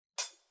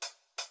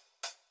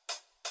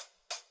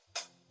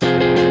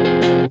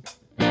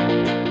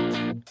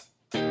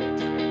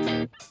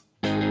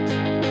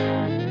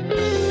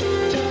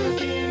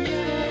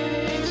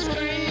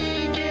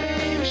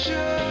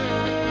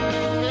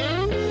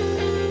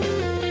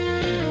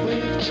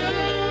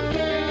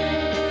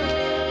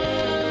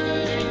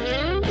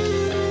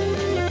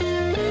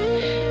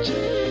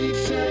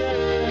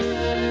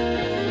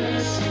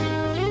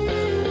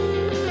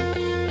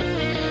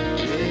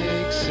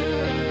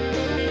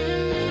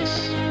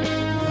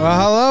Well,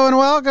 hello and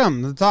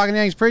welcome to the Talking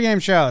Yankees pregame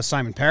show.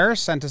 Simon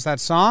Paris sent us that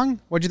song.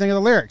 What'd you think of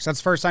the lyrics? That's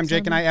the first time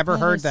Jake and I ever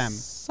heard them.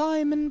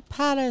 Simon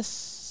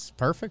Paris.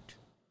 Perfect.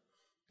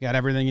 You got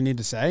everything you need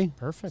to say?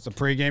 Perfect. It's a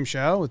pregame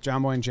show with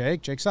John Boy and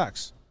Jake. Jake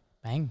sucks.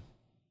 Bang.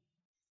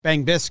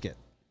 Bang Biscuit.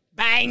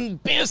 Bang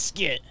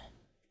Biscuit.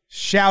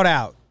 Shout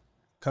out,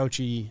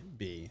 Coachy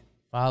B.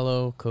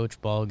 Follow Coach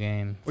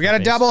Ballgame. We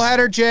got a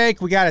doubleheader, Jake.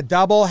 We got a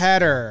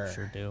doubleheader.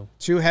 Sure do.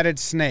 Two-headed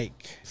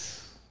snake.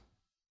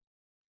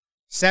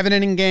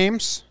 7-inning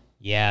games.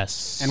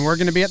 Yes. And we're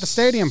going to be at the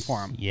stadium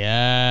for them.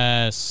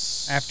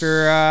 Yes.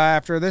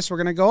 After this, we're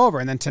going to go over.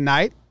 And then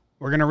tonight,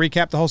 we're going to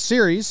recap the whole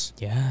series.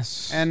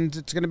 Yes. And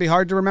it's going to be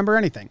hard to remember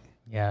anything.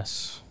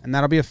 Yes. And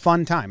that'll be a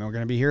fun time. And we're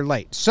going to be here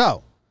late.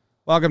 So,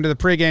 welcome to the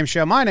pregame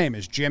show. My name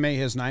is Jimmy.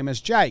 His name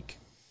is Jake.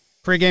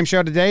 Pregame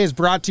show today is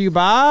brought to you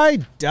by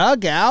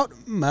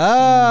Dugout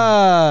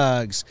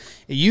Mugs.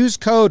 Use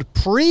code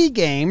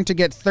PREGAME to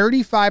get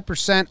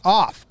 35%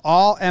 off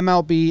all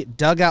MLB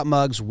Dugout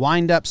Mugs,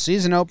 wind-up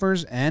season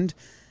openers, and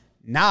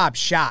knob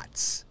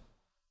shots.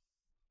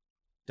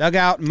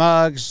 Dugout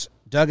Mugs,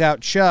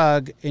 Dugout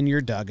Chug in your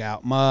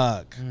Dugout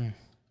Mug.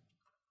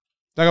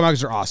 Dugout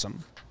Mugs are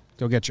awesome.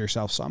 Go get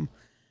yourself some.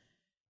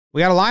 We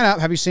got a lineup.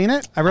 Have you seen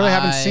it? I really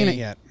haven't seen it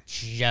yet.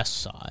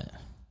 Just saw it.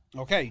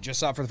 Okay, you just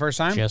saw it for the first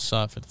time? Just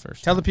saw it for the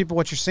first time. Tell the people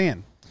what you're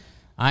seeing.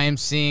 I am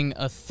seeing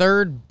a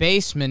third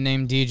baseman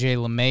named DJ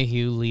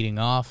LeMahieu leading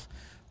off.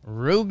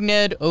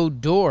 Rougned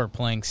Odor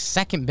playing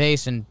second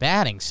base and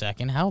batting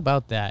second. How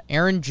about that?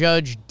 Aaron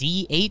Judge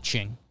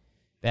DHing,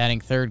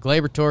 batting third.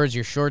 Gleyber Torres,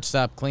 your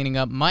shortstop, cleaning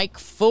up. Mike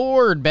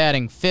Ford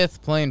batting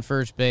fifth, playing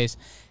first base.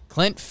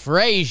 Clint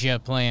Frazier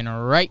playing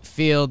right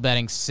field,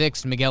 batting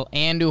sixth. Miguel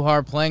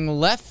Andujar playing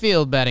left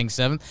field, batting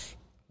seventh.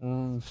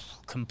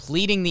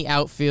 Completing the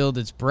outfield,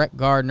 it's Brett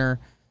Gardner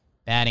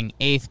batting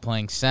eighth,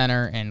 playing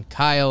center, and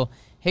Kyle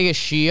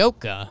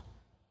Higashioka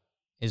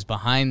is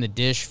behind the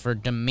dish for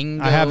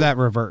Domingo. I have that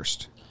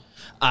reversed.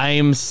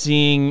 I'm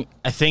seeing,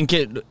 I think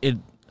I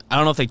don't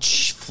know if they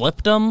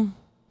flipped them,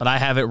 but I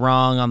have it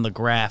wrong on the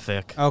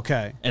graphic.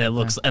 Okay. And it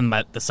looks, and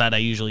the side I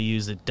usually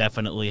use, it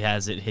definitely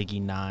has it Higgy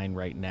 9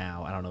 right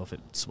now. I don't know if it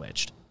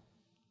switched.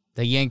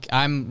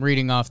 I'm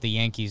reading off the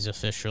Yankees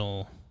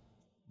official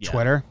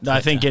Twitter?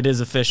 I think it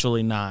is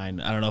officially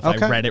 9. I don't know if I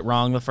read it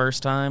wrong the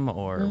first time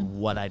or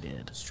what I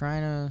did. Just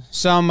trying to...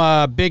 Some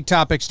big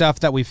topic stuff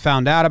that we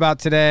found out about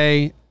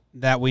today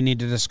that we need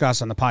to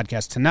discuss on the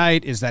podcast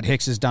tonight is that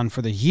Hicks is done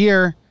for the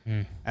year,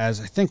 as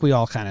I think we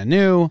all kind of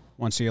knew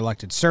once he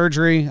elected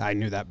surgery. I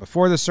knew that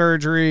before the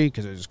surgery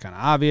because it was kind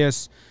of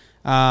obvious.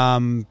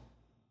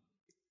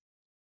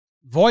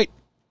 Voit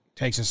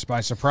takes us by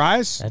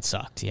surprise. That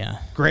sucked, yeah.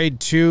 Grade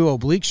 2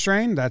 oblique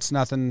strain. That's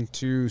nothing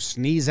to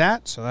sneeze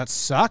at, so that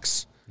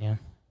sucks. Yeah.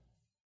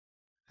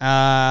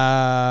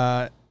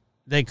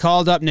 They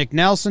called up Nick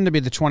Nelson to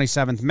be the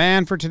 27th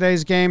man for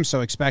today's game,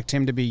 so expect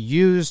him to be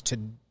used to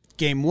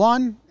Game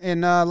 1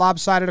 in a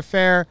lopsided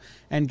affair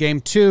and Game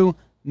 2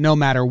 no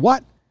matter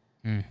what.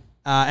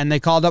 And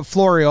they called up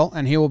Florial,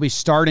 and he will be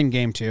starting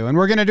Game 2. And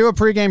we're going to do a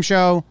pregame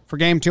show for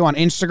Game 2 on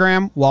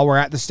Instagram while we're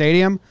at the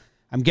stadium.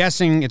 I'm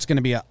guessing it's going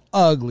to be an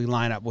ugly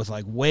lineup with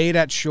like Wade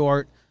at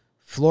short,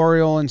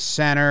 Florial in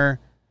center,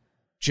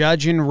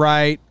 Judge in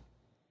right,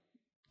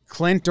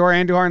 Clint or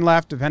Andujar in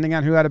left, depending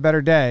on who had a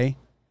better day.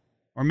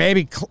 Or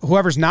maybe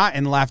whoever's not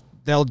in left,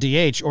 they'll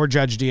DH, or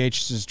Judge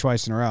DHs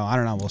twice in a row. I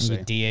don't know. We'll see.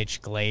 DH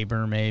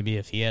Gleyber maybe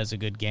if he has a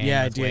good game.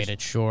 Yeah, with DH. Wade at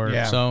short.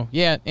 Yeah. So,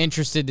 yeah,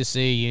 interested to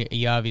see.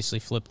 You obviously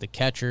flip the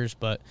catchers,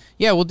 but,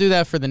 yeah, we'll do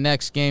that for the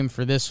next game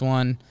for this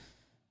one.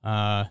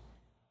 Yeah,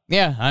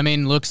 I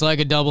mean, looks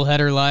like a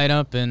doubleheader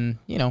lineup, and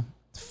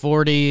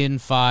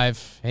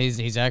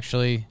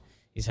 40-5.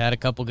 He's had a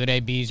couple good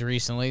ABs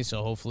recently,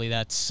 so hopefully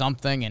that's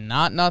something and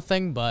not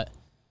nothing, but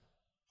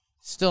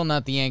still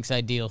not the Yanks'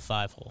 ideal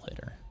 5-hole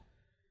hitter.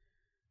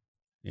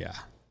 Yeah,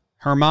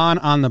 Herman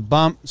on the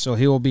bump, so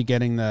he will be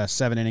getting the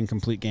 7-inning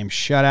complete game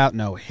shutout,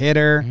 no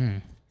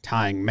hitter,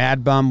 tying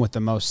Mad Bum with the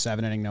most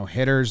 7-inning no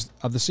hitters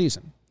of the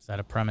season. Is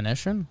that a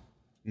premonition?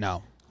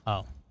 No.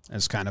 Oh,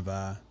 It's kind of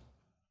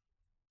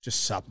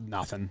just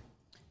nothing.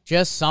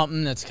 just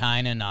something that's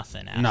kind of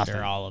nothing after Nothing.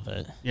 all of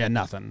it. Yeah,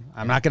 nothing.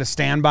 I'm not going to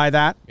stand by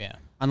that Yeah,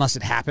 unless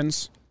it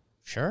happens.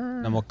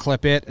 sure. Then we'll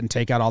clip it and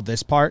take out all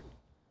this part.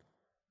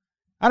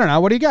 I don't know.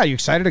 What do you got? You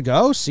excited to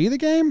go see the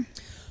game?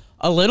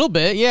 A little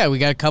bit, yeah. We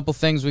got a couple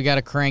things we got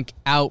to crank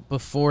out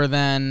before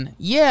then.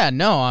 Yeah,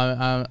 no,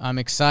 I'm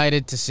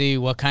excited to see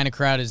what kind of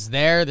crowd is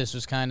there. This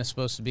was kind of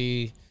supposed to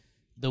be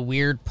the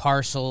weird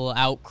parcel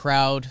out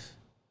crowd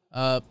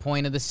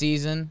point of the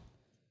season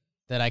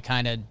that I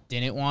kind of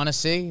didn't want to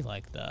see,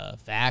 like the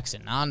vax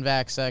and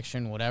non-vax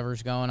section,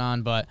 whatever's going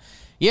on. But,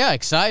 yeah,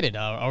 excited.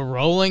 A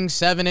rolling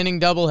 7-inning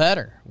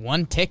doubleheader.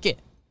 One ticket.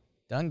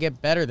 Doesn't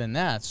get better than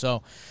that.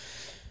 So,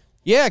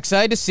 yeah,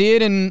 excited to see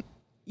it. And,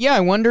 yeah, I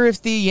wonder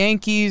if the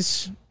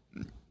Yankees,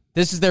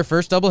 this is their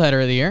first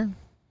doubleheader of the year.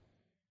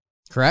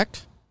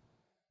 Correct?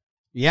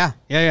 Yeah,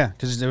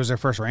 because it was their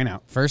first rainout.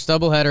 First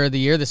doubleheader of the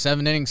year. The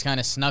 7 innings kind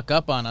of snuck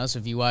up on us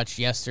if you watched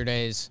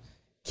yesterday's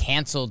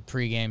canceled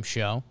pregame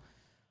show.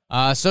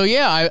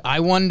 I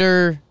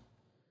wonder,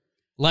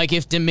 like,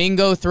 if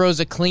Domingo throws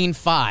a clean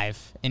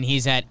 5 and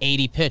he's at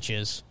 80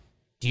 pitches,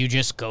 do you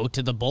just go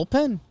to the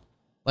bullpen?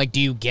 Like,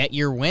 do you get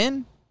your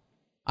win?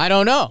 I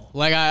don't know.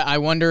 Like, I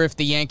wonder if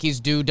the Yankees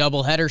do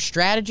doubleheader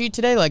strategy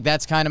today. Like,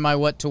 that's kind of my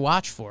what to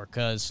watch for,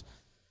 because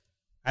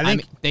I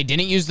mean, they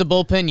didn't use the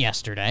bullpen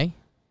yesterday.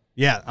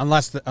 Yeah,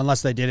 unless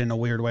they did in a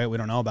weird way we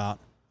don't know about.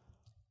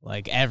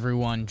 Like,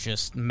 everyone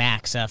just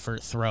max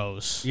effort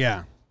throws.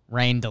 Yeah.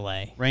 Rain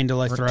delay throw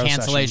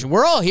cancellation. session.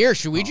 We're all here.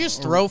 Should we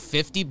just throw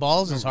 50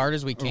 balls as hard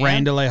as we can?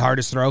 Rain delay,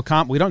 hardest throw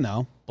comp? We don't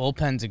know.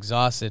 Bullpen's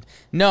exhausted.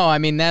 No, I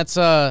mean, that's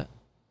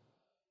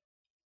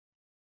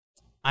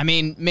I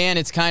mean, man,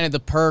 it's kind of the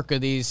perk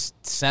of these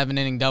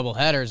 7-inning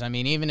doubleheaders. I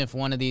mean, even if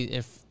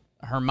if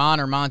Herman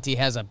or Monty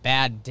has a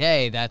bad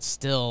day, that's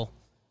still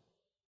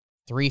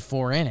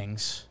 3-4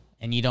 innings,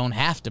 and you don't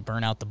have to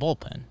burn out the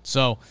bullpen.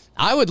 So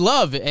I would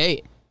love,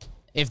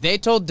 if they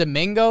told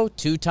Domingo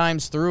 2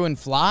 times through and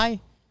fly,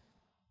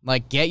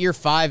 like, get your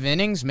 5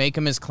 innings, make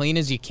them as clean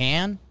as you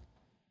can,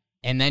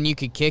 and then you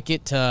could kick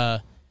it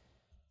to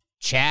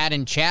Chad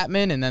and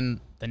Chapman, and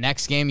then the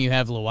next game you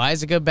have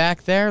Loizaga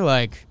back there.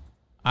 Like,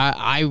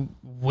 I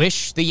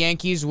wish the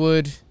Yankees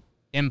would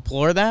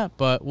implore that,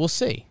 but we'll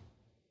see.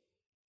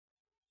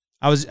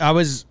 I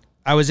was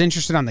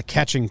interested on the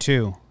catching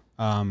too.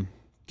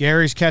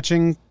 Gary's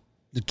catching,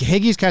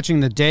 Higgy's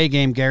catching the day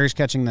game. Gary's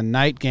catching the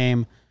night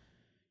game.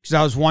 Because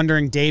I was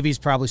wondering, Davey's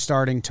probably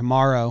starting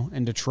tomorrow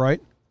in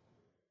Detroit.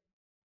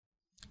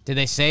 Did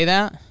they say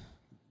that?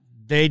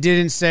 They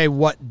didn't say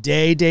what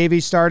day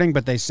Davey's starting,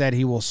 but they said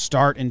he will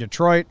start in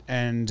Detroit.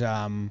 And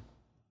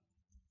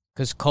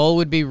because Cole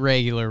would be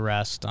regular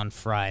rest on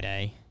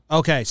Friday.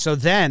 Okay, so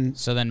then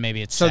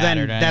maybe it's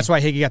Saturday. Then that's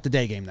why Higgy got the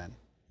day game then.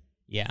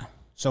 Yeah.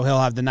 So he'll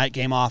have the night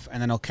game off,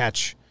 and then he'll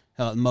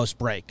at most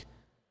break.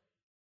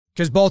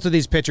 Because both of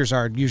these pitchers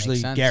are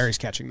usually Gary's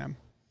catching them.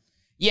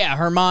 Yeah,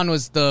 Herman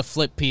was the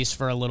flip piece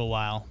for a little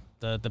while,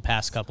 the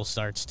past couple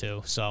starts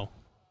too. So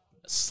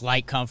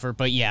slight comfort,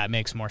 but yeah, it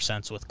makes more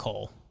sense with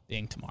Cole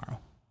being tomorrow.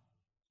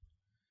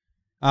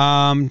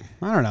 I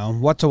don't know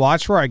what to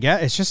watch for. I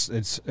guess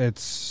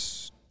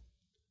it's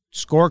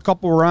score a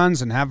couple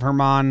runs and have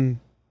Herman.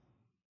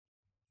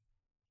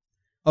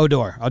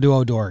 Odor. I'll do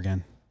Odor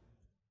again.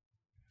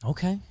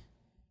 Okay.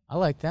 I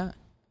like that.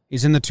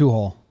 He's in the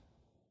 2-hole.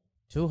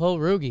 2-hole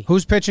Roogie.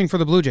 Who's pitching for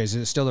the Blue Jays?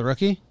 Is it still the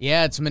rookie?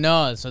 Yeah, it's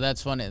Manoah, so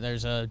that's funny.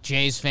 There's a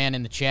Jays fan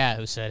in the chat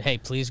who said, hey,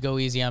 please go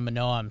easy on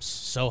Manoah. I'm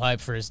so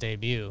hyped for his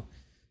debut.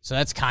 So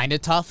that's kind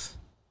of tough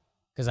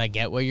because I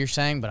get what you're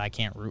saying, but I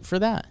can't root for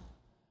that.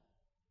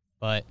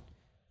 But,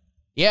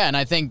 yeah, and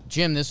I think,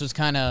 Jim, this was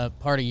kind of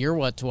part of your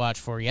what to watch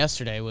for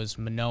yesterday was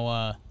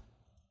Manoah.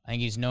 I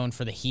think he's known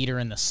for the heater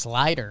and the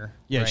slider.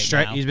 Yeah,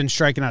 he's been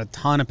striking out a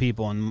ton of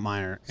people in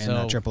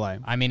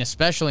AAA. I mean,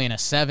 especially in a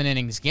 7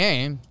 innings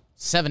game,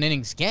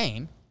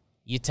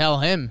 you tell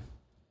him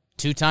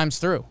 2 times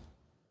through.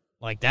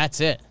 Like,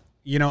 that's it.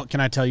 You know, can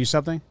I tell you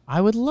something?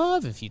 I would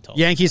love if you told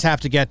me. Yankees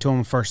have to get to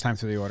him first time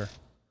through the order.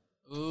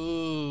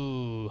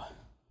 Ooh.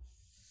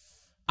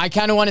 I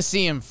kind of want to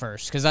see him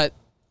first because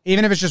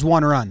even if it's just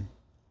 1 run.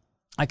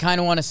 I kind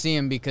of want to see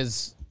him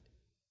because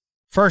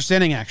first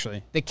inning,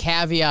 actually. The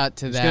caveat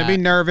to that. He's going to be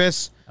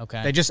nervous.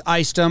 Okay. They just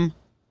iced him.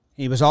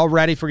 He was all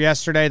ready for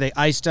yesterday. They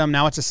iced him.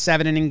 Now it's a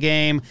 7-inning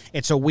game.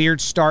 It's a weird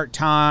start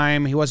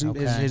time. He wasn't.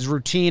 Okay. His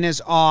routine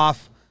is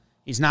off.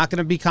 He's not going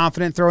to be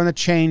confident throwing the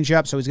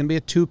changeup, so he's going to be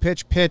a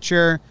 2-pitch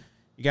pitcher.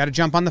 You got to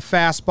jump on the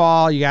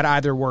fastball. You got to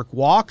either work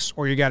walks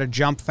or you got to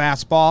jump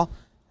fastball.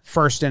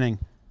 First inning.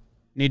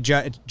 Need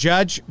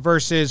Judge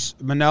versus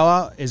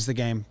Manoah is the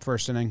game.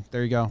 First inning.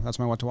 There you go. That's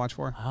my what to watch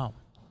for. Wow.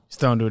 He's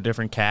thrown to a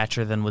different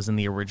catcher than was in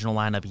the original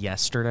lineup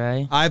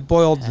yesterday. I've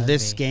boiled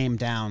this game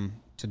down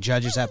to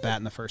Judge's at bat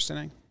in the first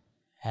inning.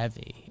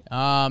 Heavy.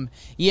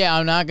 Yeah,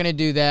 I'm not going to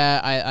do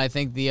that. I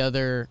think the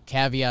other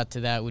caveat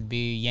to that would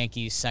be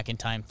Yankees second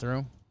time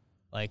through.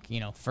 Like,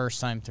 first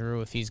time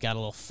through, if he's got a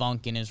little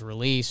funk in his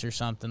release or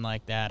something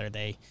like that, or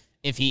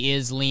if he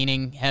is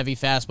leaning heavy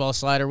fastball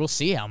slider, we'll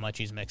see how much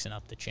he's mixing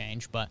up the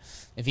change. But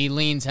if he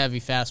leans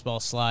heavy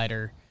fastball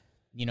slider,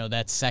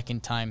 that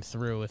second time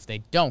through, if they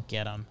don't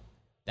get him,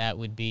 that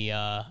would be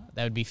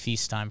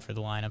feast time for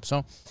the lineup.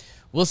 So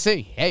we'll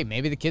see. Hey,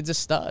 maybe the kid's a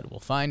stud. We'll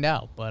find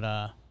out.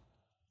 But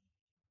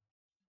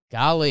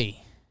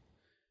golly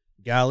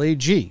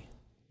G.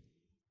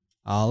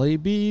 Ali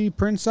B,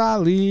 Prince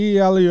Ali,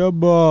 Ali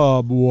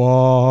Ababa.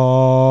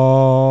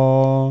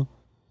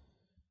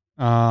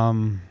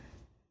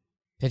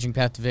 Pitching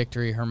path to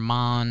victory,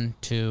 Herman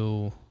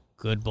to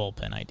good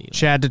bullpen, ideally.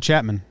 Chad to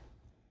Chapman.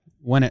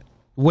 Win it.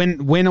 Win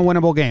a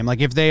winnable game.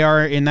 Like, if they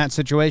are in that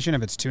situation,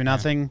 if it's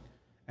 2-0,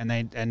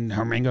 and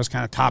Hermingo's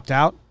kind of topped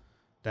out,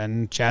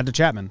 then Chad to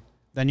Chapman.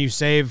 Then you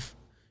save,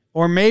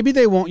 or maybe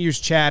they won't use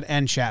Chad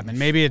and Chapman.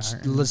 Maybe it's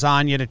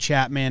Lasagna to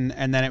Chapman,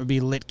 and then it would be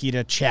Litke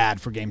to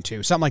Chad for game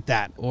 2. Something like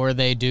that. Or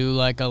they do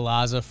like a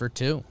Laza for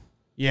 2.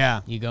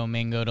 Yeah. You go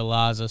Mingo to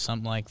Laza,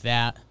 something like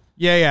that.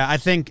 Yeah. I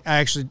think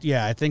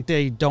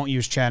they don't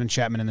use Chad and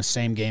Chapman in the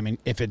same game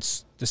if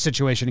it's the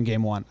situation in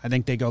game one. I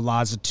think they go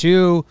Laza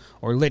 2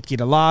 or Licky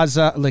to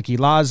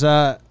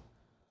Laza.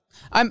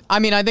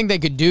 I think they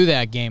could do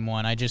that game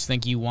one. I just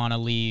think you want to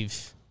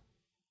leave.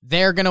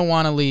 They're going to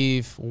want to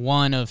leave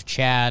one of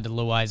Chad,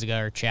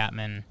 Loizaga, or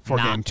Chapman for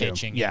not game two.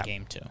 pitching in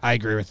game two. I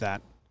agree with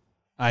that.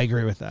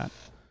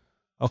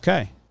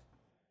 Okay.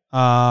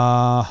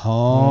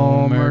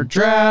 Homer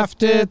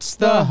draft. It's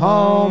the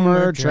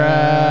Homer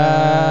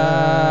draft.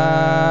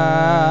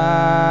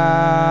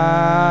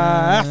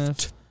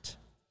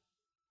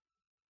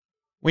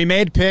 We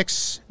made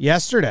picks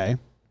yesterday,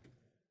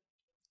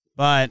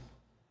 but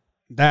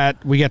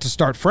that we get to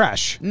start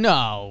fresh.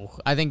 No,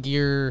 I think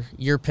your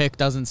pick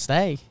doesn't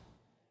stay.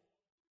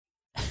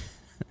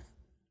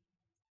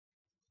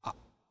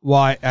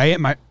 Well,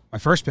 my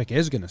first pick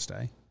is going to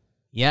stay.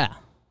 Yeah.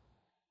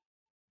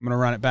 I'm going to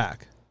run it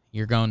back.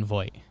 You're going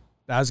Voit.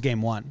 That was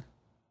game one.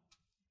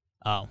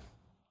 Oh,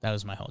 that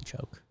was my whole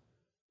joke.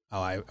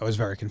 Oh, I was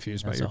very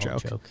confused by your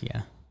joke.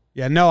 Yeah.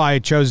 Yeah, no, I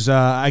chose,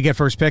 I get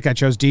first pick. I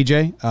chose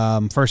DJ.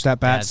 First at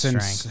bat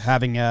since strength.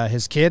 having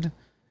his kid.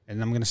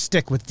 And I'm going to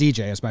stick with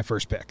DJ as my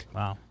first pick.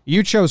 Wow.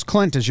 You chose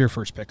Clint as your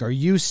first pick. Are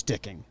you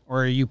sticking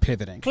or are you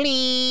pivoting?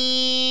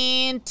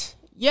 Clint.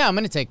 Yeah, I'm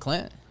going to take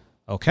Clint.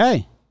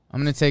 Okay.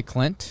 I'm going to take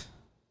Clint.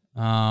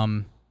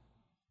 And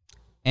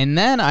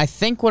then I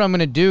think what I'm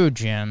going to do,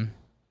 Jim.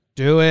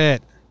 Do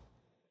it.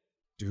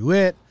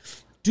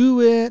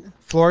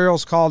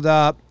 Florial's called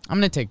up. I'm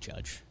going to take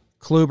Judge.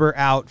 Kluber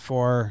out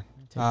for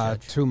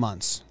 2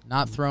 months.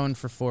 Not throwing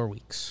for 4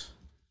 weeks.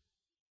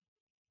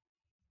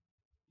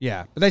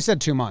 Yeah, but they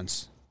said 2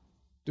 months.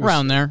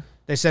 Around there.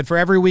 They said for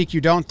every week you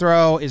don't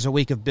throw is a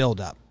week of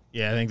buildup.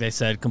 Yeah, I think they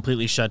said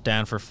completely shut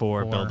down for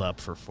 4, build up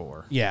for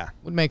 4. Yeah.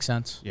 Would make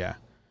sense. Yeah.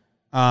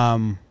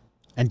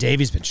 And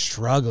Davey's been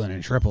struggling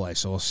in AAA,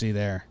 so we'll see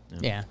there.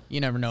 Yeah, you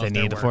never know They if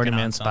need the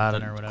 40-man spot.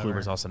 or whatever.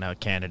 Kluber's also now a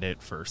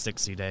candidate for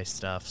 60-day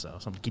stuff, so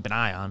something to keep an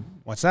eye on.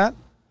 What's that?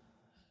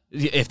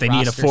 If they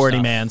need a Roster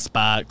 40-man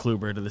spot,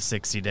 Kluber to the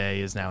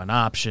 60-day is now an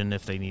option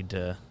if they need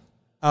to.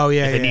 Oh,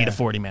 yeah, if they need a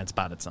 40-man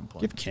spot at some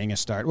point. Give King a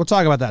start. We'll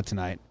talk about that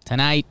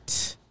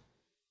tonight.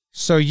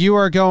 So you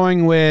are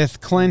going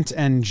with Clint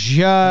and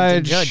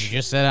Judge. You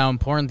just said how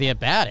important the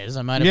at-bat is.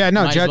 I might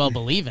as well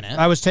believe in it.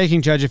 I was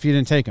taking Judge if you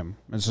didn't take him.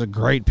 It's a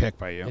great pick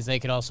by you. Because they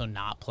could also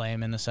not play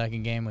him in the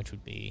second game, which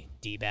would be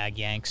D-bag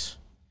Yanks.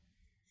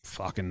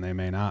 Fucking they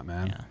may not,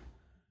 man. Yeah.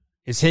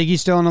 Is Higgy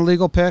still an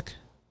illegal pick?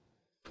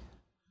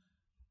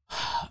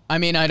 I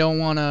mean, I don't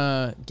want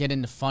to get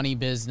into funny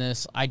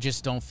business. I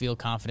just don't feel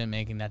confident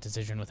making that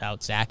decision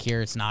without Zach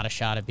here. It's not a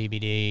shot at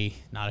BBD,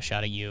 not a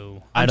shot at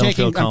you. I don't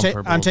feel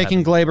comfortable. I'm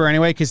taking Glaber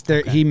anyway because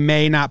he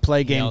may not play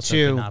He game also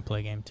 2. could not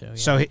play game 2.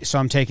 Yeah. So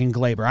I'm taking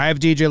Glaber. I have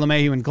DJ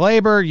LeMahieu and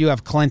Glaber. You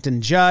have Clint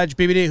and Judge.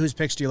 BBD, whose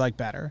picks do you like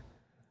better?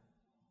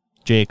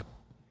 Jake.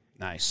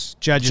 Nice.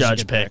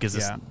 Judge pick is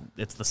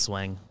it's the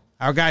swing.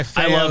 Our guy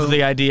Feo, I love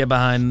the idea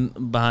behind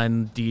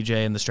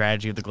DJ and the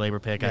strategy of the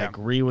Glaber pick. Yeah. I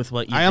agree with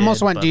what you I did.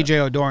 almost went DJ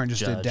Odor and just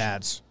Judge. did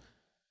Dad's.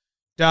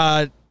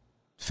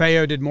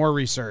 Feo did more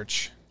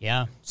research.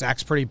 Yeah.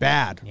 Zach's pretty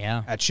bad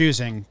at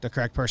choosing the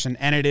correct person,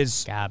 and it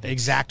is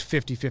exact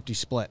 50-50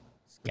 split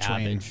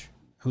between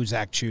who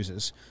Zach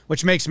chooses,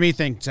 which makes me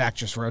think Zach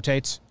just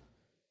rotates.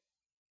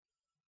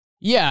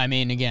 Yeah, I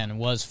mean, again, it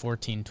was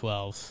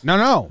 14-12.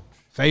 No.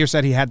 Feo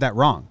said he had that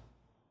wrong.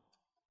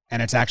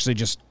 And it's actually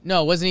just...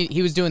 No, wasn't he?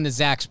 He was doing the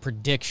Zach's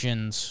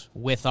predictions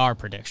with our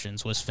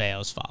predictions was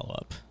Feo's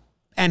follow-up.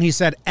 And he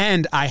said,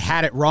 and I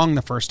had it wrong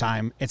the first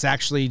time. It's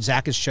actually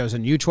Zach has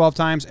chosen you 12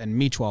 times and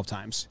me 12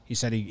 times. He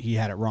said he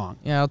had it wrong.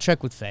 Yeah, I'll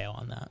check with Feo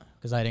on that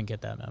because I didn't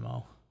get that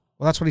memo.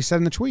 Well, that's what he said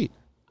in the tweet.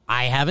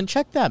 I haven't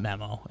checked that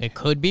memo. It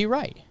could be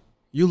right.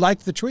 You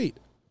liked the tweet.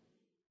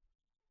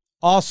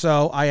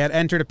 Also, I had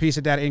entered a piece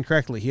of data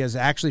incorrectly. He has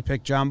actually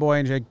picked John Boy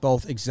and Jake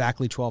both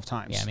exactly 12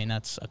 times. Yeah, I mean,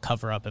 that's a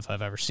cover-up if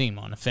I've ever seen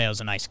one.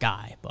 Feo's a nice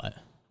guy, but...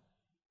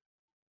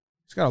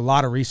 He's got a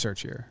lot of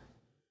research here.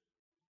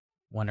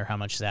 Wonder how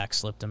much Zach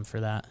slipped him for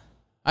that.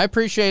 I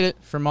appreciate it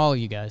from all of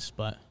you guys,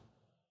 but...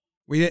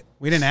 We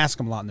didn't ask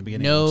him a lot in the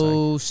beginning.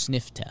 No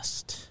sniff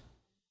test.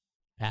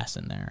 Pass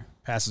in there.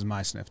 Passes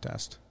my sniff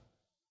test.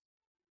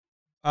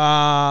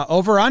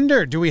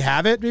 Over-under. Do we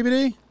have it,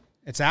 BBD?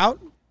 It's out?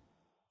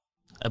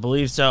 I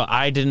believe so.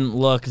 I didn't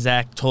look.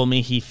 Zach told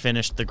me he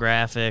finished the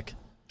graphic.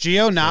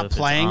 Gio not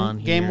playing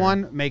game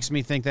 1 makes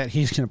me think that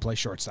he's going to play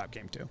shortstop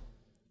game 2.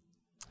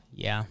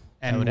 Yeah.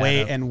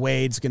 And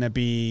Wade's going to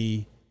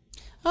be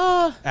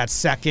at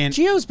second.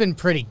 Gio's been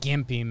pretty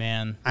gimpy,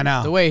 man. I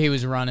know. The way he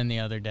was running the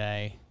other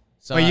day.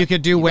 So you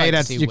could do Wade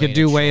at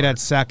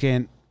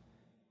second,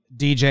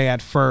 DJ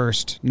at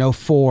first, no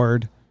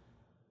Ford,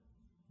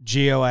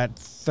 Gio at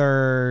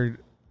third.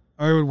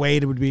 Or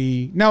Wade would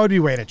be... No, it would be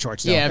Wade at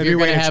shortstop. Yeah, if you're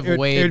going to have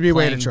Wade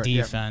playing short.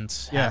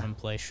 defense, have him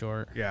play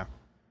short. Yeah.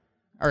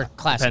 Or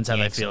classic. Depends how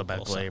they Yanks feel about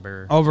also.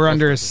 Glaber.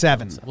 Over-under is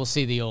 7. We'll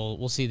see the old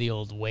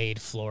Wade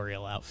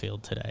Florial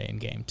outfield today in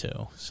game 2.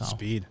 So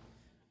speed.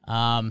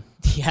 Yeah,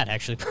 it'd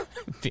actually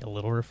be a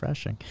little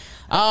refreshing.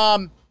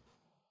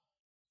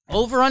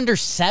 Over under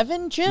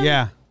 7, Jim?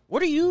 Yeah,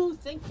 What are you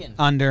thinking?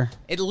 under.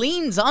 It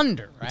leans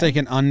under, right? I'm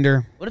taking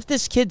under. What if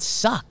this kid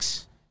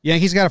sucks?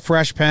 Yankees got a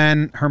fresh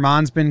pen.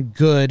 Herman's been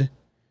good.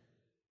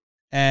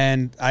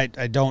 And I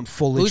don't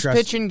fully Who's trust.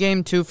 pitching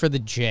game 2 for the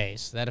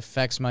Jays? That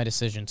affects my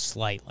decision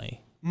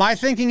slightly. My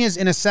thinking is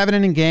in a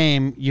 7-inning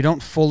game, you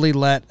don't fully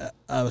let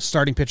a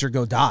starting pitcher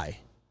go die.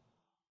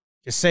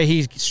 Just say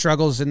he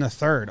struggles in the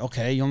third.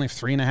 Okay, you only have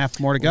 3.5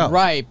 more to go.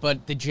 Right,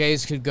 but the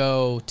Jays could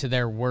go to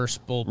their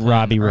worst bullpen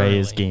Robbie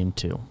Ray's early. game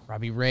 2.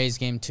 Robbie Ray's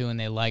game 2, and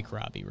they like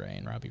Robbie Ray,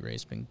 and Robbie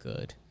Ray's been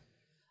good.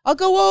 I'll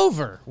go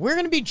over. We're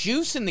going to be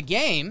juicing the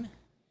game.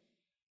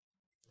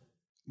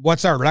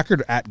 What's our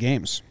record at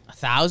games?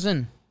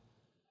 1,000.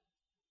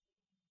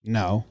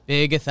 No.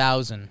 Big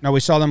 1,000. No, we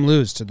saw them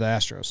lose to the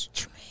Astros.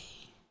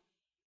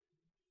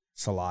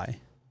 It's a lie.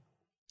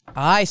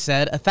 I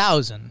said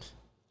 1,000.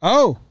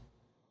 Oh.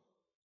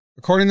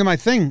 According to my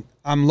thing,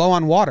 I'm low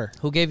on water.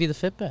 Who gave you the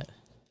Fitbit?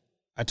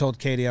 I told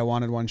Katie I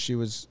wanted one. She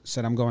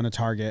said I'm going to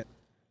Target.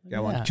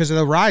 Get one. Yeah. Because of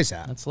the Rise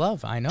app. That's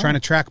love. I know. Trying to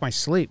track my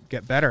sleep,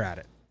 get better at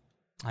it.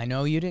 I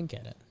know you didn't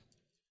get it.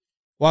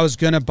 Well, I was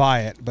going to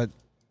buy it, but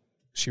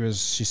she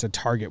said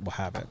Target will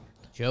have it.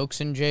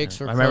 Jokes and Jakes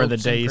for I remember the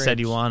Cokes day and you said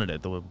you grapes. wanted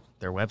it.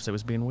 Their website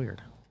was being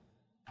weird.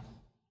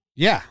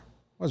 Yeah. It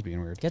was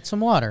being weird. Get some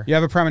water. You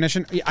have a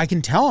premonition? I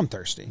can tell I'm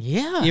thirsty.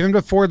 Yeah. Even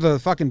before the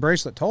fucking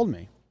bracelet told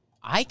me.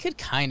 I could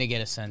kind of get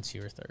a sense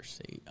you were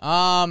thirsty.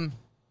 I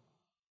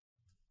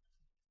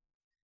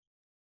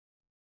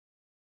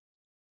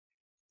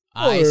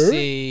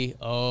see.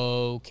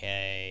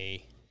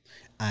 Okay.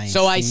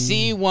 I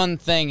see one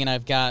thing,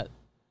 and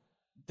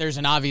there's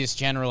an obvious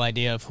general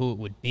idea of who it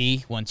would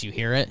be once you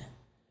hear it.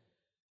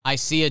 I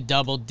see a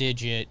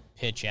double-digit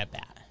pitch at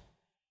bat.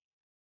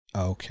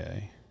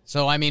 Okay.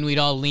 So, I mean, we'd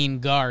all lean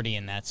Guardy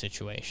in that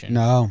situation.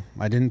 No,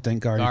 I didn't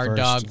think Guardy Guard first.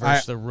 dog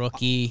versus the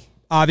rookie.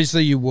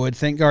 Obviously, you would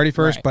think Guardy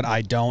first, Right. but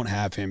I don't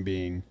have him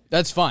being.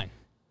 That's fine.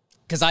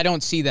 Because I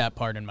don't see that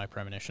part in my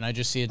premonition. I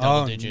just see a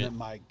double-digit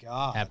my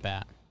God. at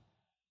bat.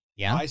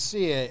 Yeah? I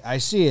see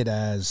it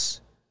as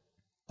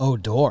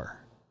Odor.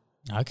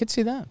 I could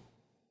see that.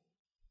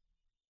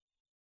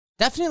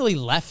 Definitely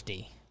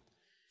lefty.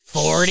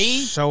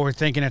 40? So we're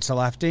thinking it's a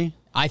lefty?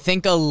 I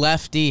think a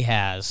lefty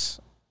has.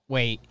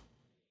 Wait.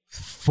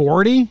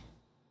 40?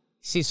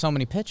 See so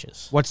many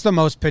pitches. What's the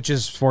most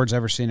pitches Ford's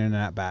ever seen in an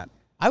at-bat?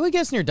 I would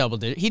guess near double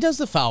digit. He does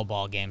the foul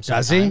ball game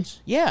Does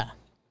sometimes. he? Yeah.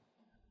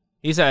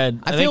 He said,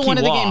 I think feel he one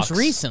of the walks. games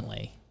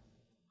recently.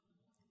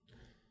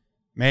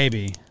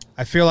 Maybe.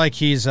 I feel like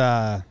he's,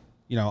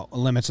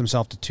 limits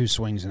himself to 2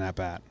 swings in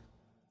at-bat.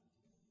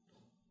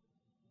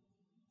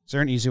 Is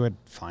there an easy way to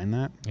find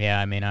that? Yeah,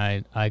 I mean,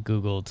 I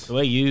Googled. The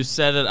way you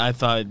said it, I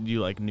thought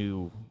you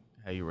knew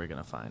how you were going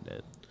to find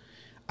it.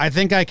 I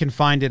think I can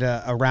find it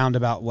a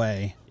roundabout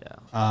way.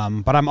 Yeah.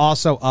 But I'm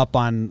also up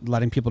on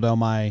letting people know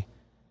my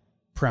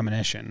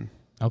premonition.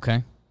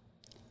 Okay.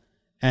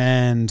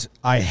 And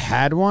I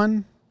had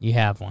one. You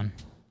have one.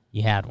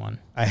 You had one.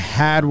 I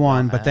had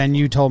one, but then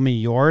you told me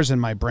yours, and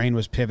my brain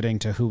was pivoting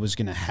to who was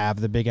going to have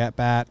the big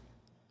at-bat.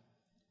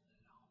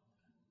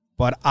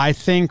 But I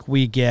think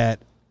we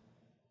get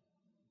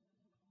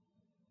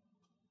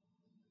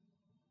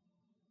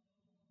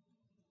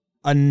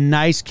a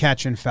nice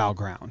catch in foul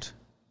ground.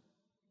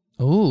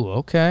 Ooh,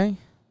 okay.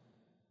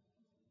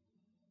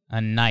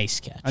 A nice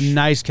catch. A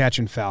nice catch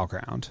in foul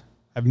ground.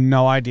 I have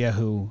no idea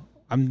who.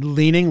 I'm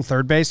leaning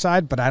third base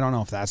side, but I don't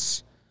know if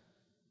that's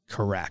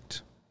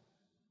correct.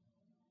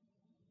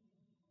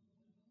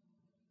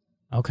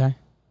 Okay.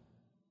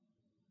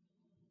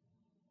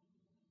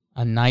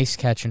 A nice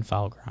catch in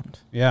foul ground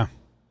Yeah.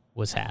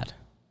 was had.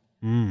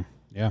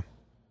 Yeah.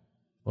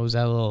 What was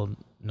that little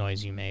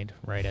noise you made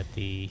right at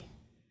the...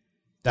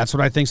 That's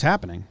what I think's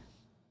happening.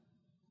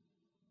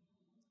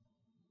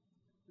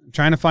 I'm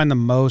trying to find the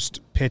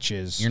most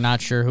pitches You're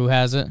not sure who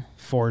has it?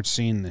 Ford's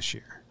seen this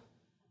year.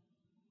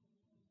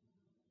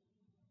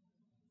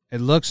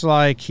 It looks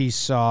like he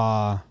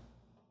saw...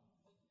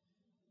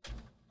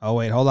 Oh,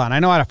 wait, hold on. I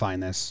know how to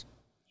find this.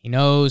 He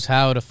knows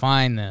how to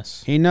find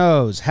this. He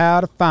knows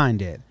how to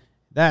find it.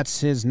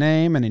 That's his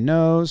name, and he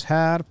knows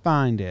how to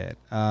find it.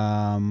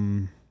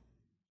 No,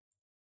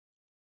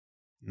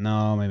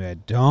 maybe I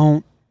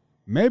don't.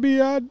 Maybe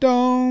I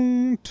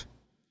don't.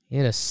 He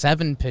had a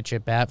 7-pitch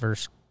at bat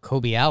versus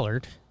Kobe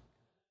Allard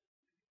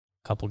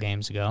a couple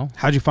games ago.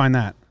 How'd you find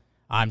that?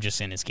 I'm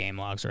just in his game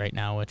logs right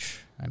now, which,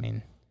 I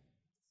mean,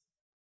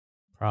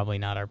 probably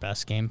not our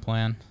best game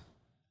plan.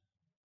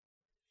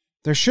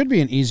 There should be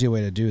an easy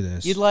way to do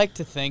this. You'd like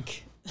to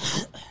think.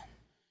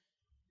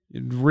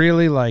 You'd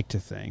really like to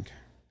think.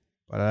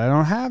 But I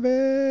don't have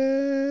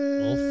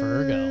it. Old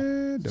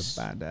Fergo.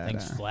 Da-ba-da-da.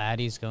 Thinks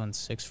Vladdy's going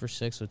 6 for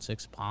 6 with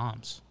 6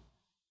 bombs.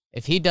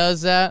 If he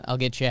does that, I'll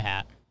get you a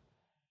hat.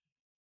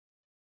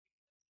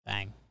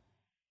 Bang.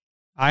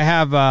 I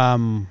have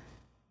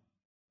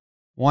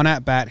one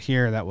at bat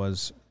here that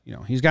was,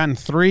 he's gotten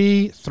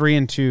 3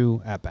 and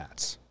 2 at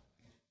bats.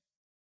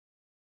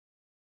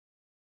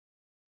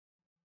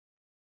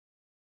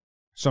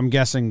 So I'm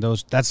guessing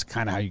that's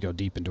kind of how you go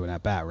deep into an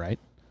at bat, right?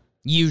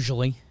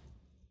 Usually.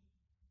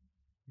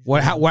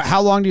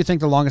 How long do you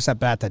think the longest at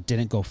bat that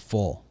didn't go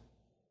full?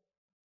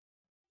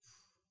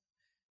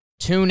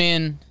 Tune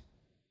in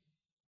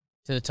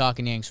to the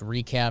Talking Yanks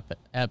recap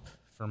ep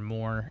for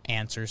more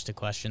answers to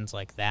questions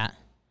like that.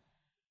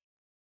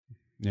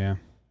 Yeah.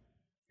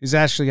 He's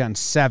actually gotten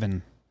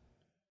 7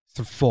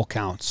 full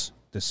counts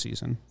this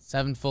season.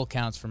 7 full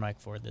counts for Mike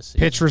Ford this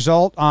season. Pitch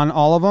result on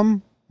all of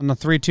them. On the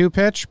 3-2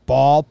 pitch,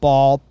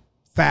 ball,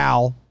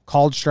 foul,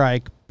 called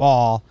strike,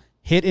 ball,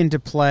 hit into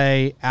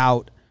play,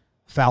 out,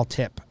 foul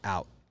tip,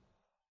 out.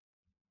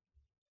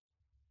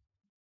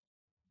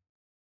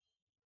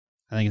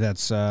 I think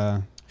that's...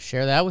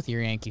 Share that with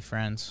your Yankee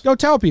friends. Go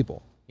tell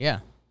people. Yeah.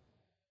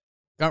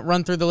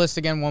 Run through the list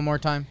again one more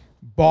time.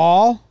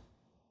 Ball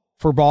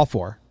for ball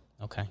 4.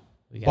 Okay.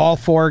 Ball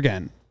 4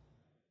 again.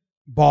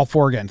 Ball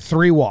 4 again.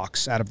 3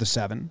 walks out of the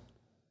 7.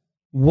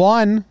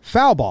 1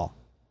 foul ball.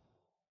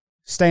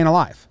 Staying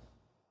alive.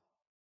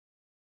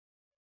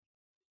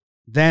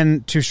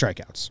 Then 2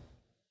 strikeouts.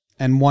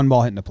 And 1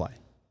 ball hit into play.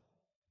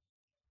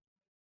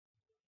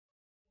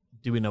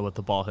 Do we know what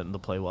the ball hit in the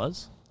play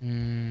was?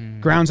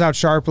 Grounds out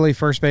sharply,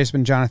 first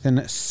baseman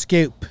Jonathan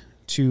Scoop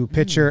to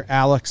pitcher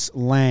Alex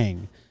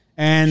Lang.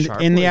 And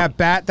in the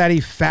at-bat that he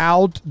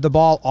fouled the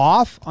ball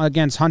off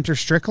against Hunter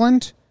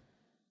Strickland,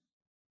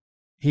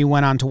 he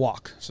went on to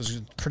walk. So it's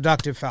a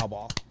productive foul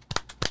ball.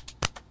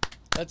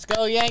 Let's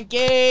go,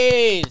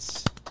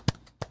 Yankees!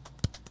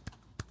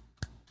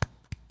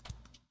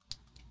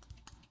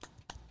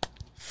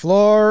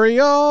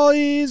 Florio,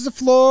 he's a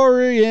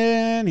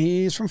Florian.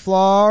 He's from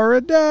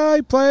Florida.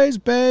 He plays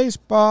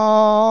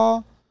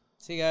baseball.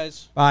 See you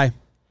guys. Bye.